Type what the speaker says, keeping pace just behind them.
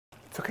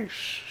okay.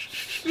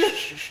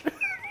 Shh.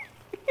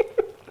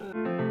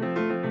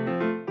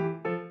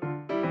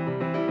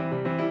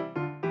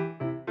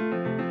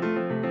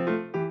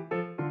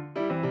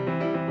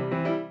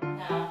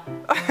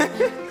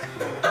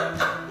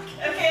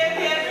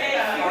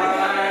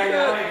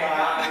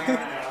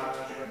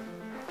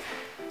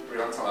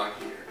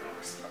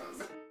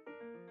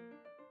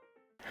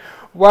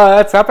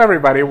 What's up,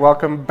 everybody?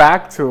 Welcome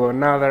back to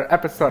another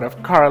episode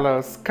of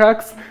Carlos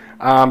Cooks.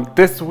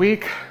 This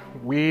week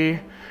we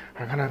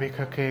are gonna be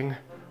cooking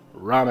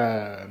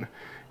ramen.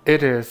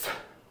 It is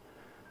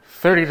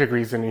 30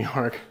 degrees in New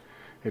York.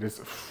 It is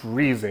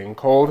freezing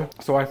cold.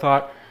 So I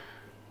thought,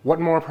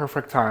 what more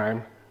perfect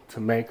time to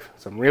make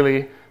some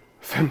really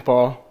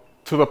simple,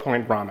 to the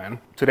point ramen.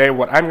 Today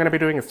what I'm going to be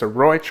doing is the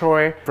Roy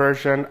Choi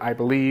version. I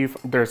believe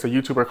there's a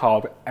YouTuber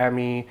called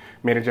Emmy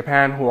Made in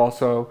Japan who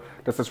also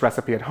does this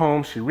recipe at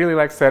home. She really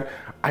likes it.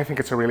 I think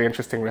it's a really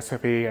interesting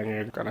recipe and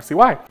you're going to see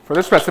why. For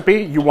this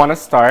recipe, you want to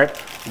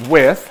start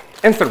with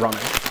instant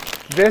ramen.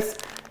 This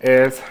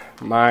is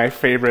my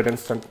favorite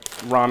instant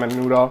ramen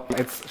noodle.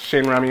 It's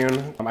Shin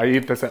Ramyun. I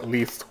eat this at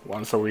least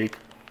once a week.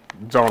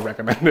 Don't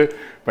recommend it,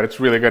 but it's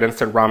really good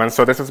instant ramen.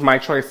 So this is my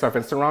choice of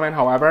instant ramen.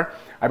 However,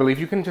 I believe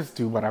you can just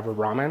do whatever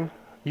ramen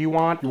you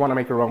want. You want to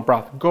make your own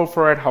broth, go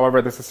for it.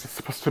 However, this is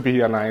supposed to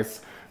be a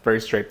nice,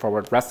 very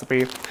straightforward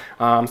recipe.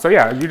 So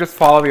yeah, you just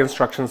follow the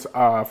instructions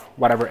of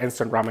whatever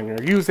instant ramen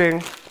you're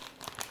using,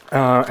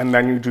 and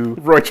then you do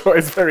Roy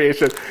Choi's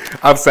variation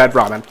of said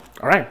ramen.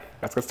 All right,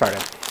 let's get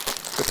started.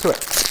 Let's do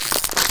it.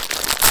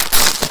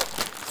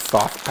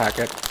 Soft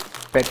packet,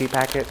 veggie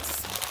packets.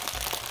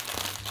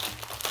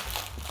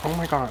 Oh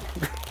my god.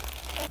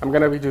 I'm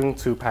gonna be doing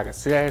 2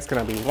 packets today. It's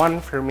gonna be one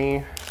for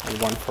me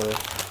and one for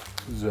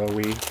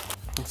Zoe.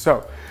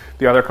 So,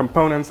 the other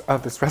components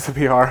of this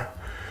recipe are,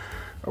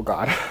 oh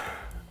god,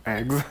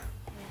 eggs,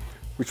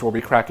 which we'll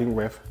be cracking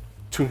with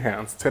 2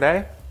 hands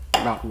today,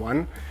 not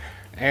one.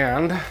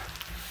 And,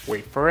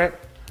 wait for it,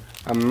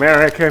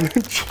 American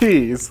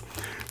cheese.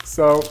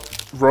 So,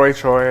 Roy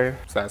Choi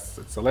says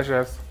it's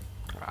delicious.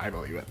 I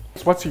believe it.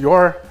 So what's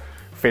your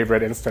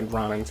favorite instant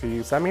ramen to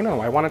use? Let me know.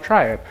 I want to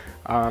try it.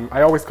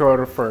 I always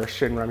go for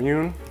Shin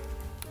Ramyun,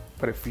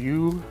 but if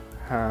you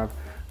have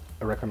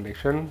a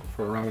recommendation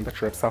for a ramen that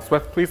you're obsessed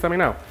with, please let me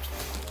know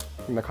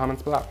in the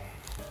comments below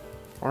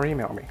or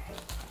email me.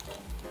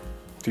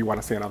 Do you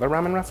want to see another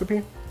ramen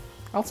recipe?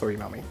 Also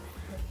email me.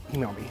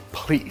 Email me,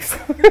 please.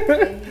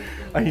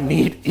 I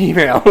need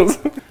emails.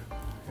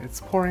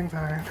 It's pouring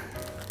time.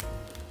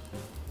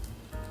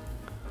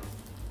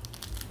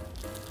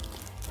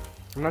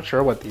 I'm not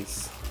sure what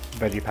these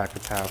veggie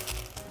packets have.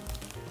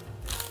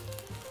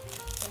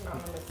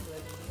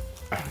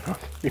 I'm not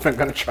even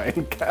gonna try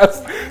and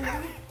guess.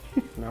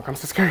 Now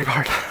comes the scary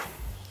part.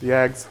 The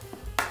eggs.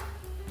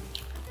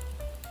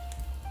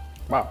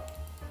 Wow,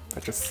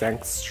 that just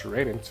sank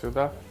straight into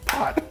the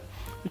pot.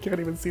 You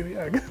can't even see the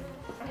egg.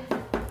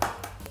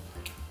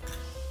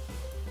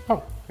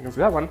 Oh, I can see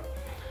that one.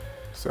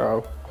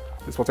 So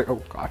this will take,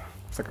 oh god,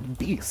 it's like a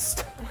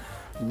beast.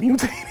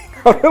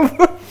 Mutating out of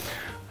the...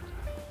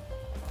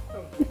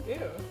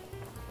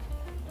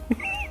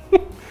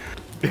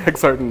 The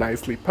eggs are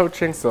nicely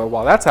poaching, so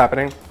while that's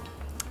happening,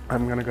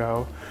 I'm gonna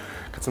go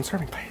get some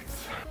serving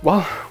plates.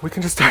 Well, we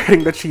can just start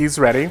getting the cheese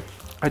ready.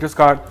 I just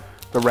got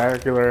the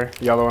regular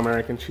yellow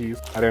American cheese.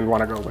 I didn't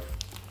want to go with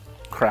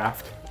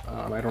Kraft.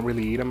 I don't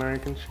really eat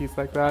American cheese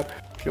like that.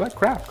 If you like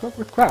Kraft, go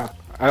with Kraft.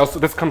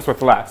 This comes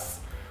with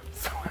less,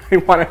 so I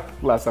wanted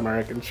less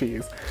American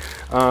cheese.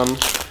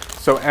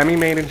 So Emmy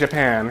Made in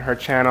Japan, her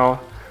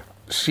channel,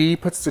 she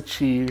puts the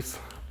cheese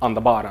on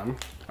the bottom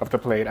of the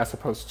plate as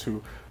opposed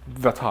to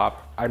the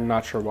top. I'm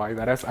not sure why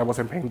that is. I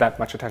wasn't paying that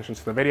much attention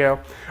to the video.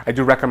 I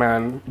do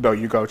recommend, though,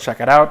 you go check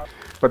it out.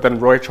 But then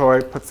Roy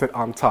Choi puts it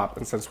on top.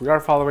 And since we are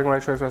following Roy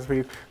Choi's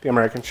recipe, the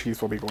American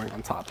cheese will be going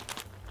on top.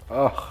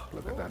 Ugh,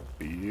 look at that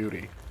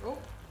beauty. Oh,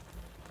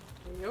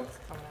 the yolk's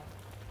coming out.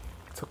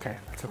 It's okay,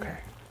 it's okay.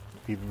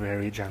 Be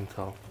very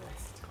gentle.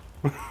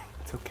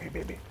 It's okay,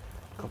 baby.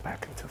 Go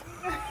back into the...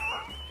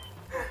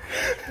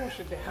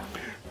 Push it down.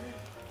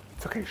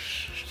 It's okay.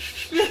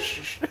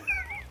 Shh.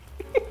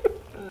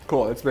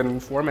 Cool, it's been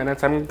 4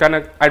 minutes.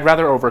 I'd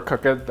rather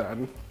overcook it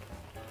than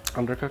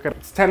undercook it.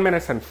 It's 10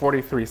 minutes and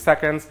 43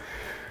 seconds.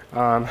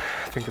 I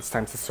think it's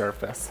time to serve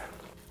this.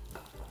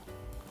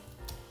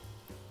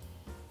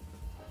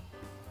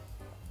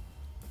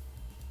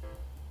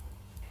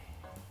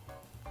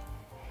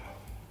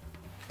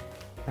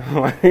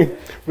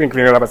 We can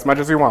clean it up as much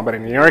as you want, but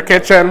in your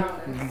kitchen,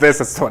 this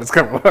is what it's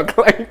gonna look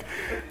like.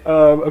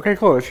 Okay,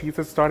 cool. The cheese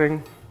is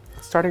starting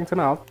to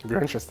melt. If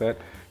you're interested,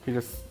 you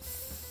just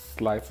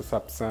slice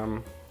up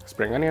some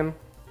spring onion.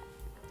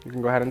 You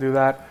can go ahead and do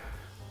that.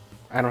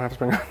 I don't have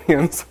spring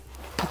onions.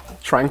 I'm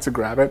trying to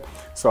grab it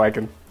so I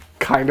can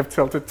kind of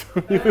tilt it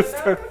to you this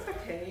time. It's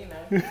okay,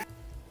 you know.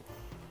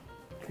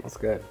 That's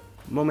good.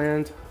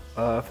 Moment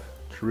of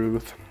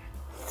truth.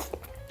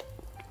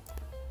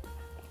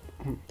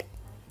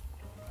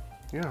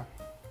 Yeah.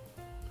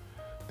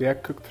 The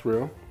egg cooked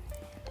through.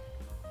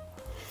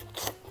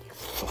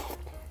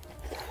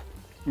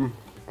 I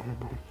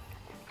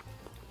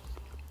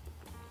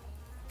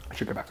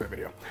should get back to the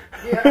video.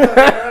 Yeah.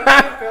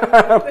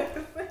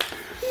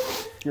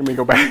 Let me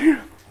go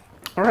back.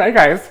 All right,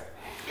 guys.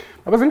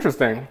 That was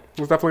interesting. It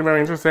was definitely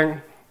very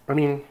interesting. I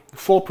mean,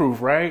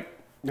 foolproof, right?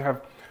 You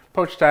have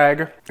poached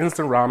egg,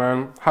 instant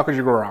ramen. How could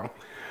you go wrong?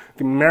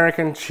 The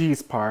American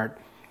cheese part,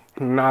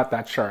 not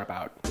that sure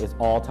about. It's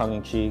all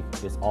tongue-in-cheek.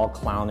 It's all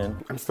clowning.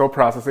 I'm still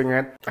processing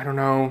it. I don't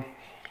know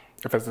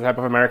if it's the type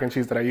of American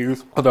cheese that I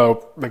use.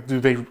 Although, like, do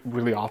they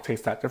really all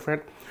taste that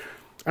different?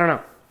 I don't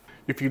know.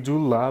 If you do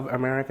love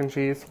American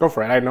cheese, go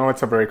for it. I know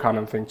it's a very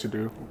common thing to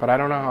do, but I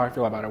don't know how I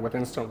feel about it with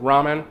instant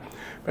ramen.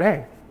 But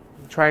hey,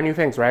 try new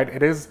things, right?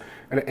 It is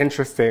an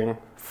interesting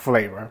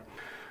flavor.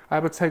 I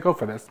would say go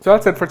for this. So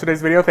that's it for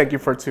today's video. Thank you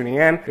for tuning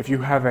in. If you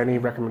have any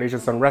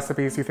recommendations on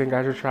recipes you think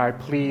I should try,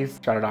 please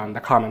shout it on the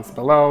comments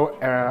below.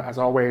 As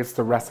always,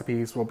 the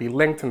recipes will be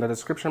linked in the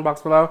description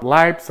box below.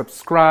 Like,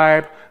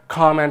 subscribe,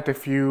 comment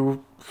if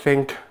you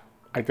think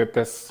I did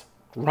this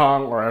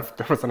wrong or if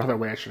there was another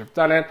way I should have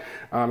done it.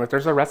 If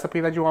there's a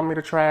recipe that you want me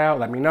to try out,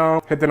 let me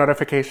know. Hit the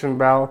notification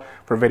bell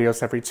for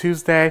videos every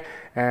Tuesday,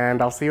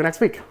 and I'll see you next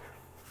week.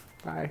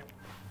 Bye.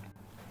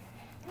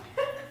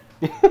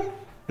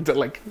 I did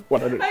like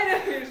 100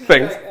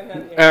 things.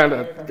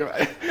 Like,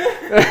 Goodbye.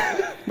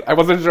 I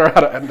wasn't sure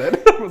how to end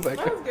it. I was like,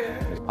 that was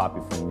good. It's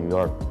Poppy from New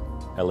York.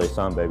 LA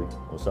Sun, baby.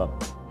 What's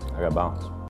up? I got bounce.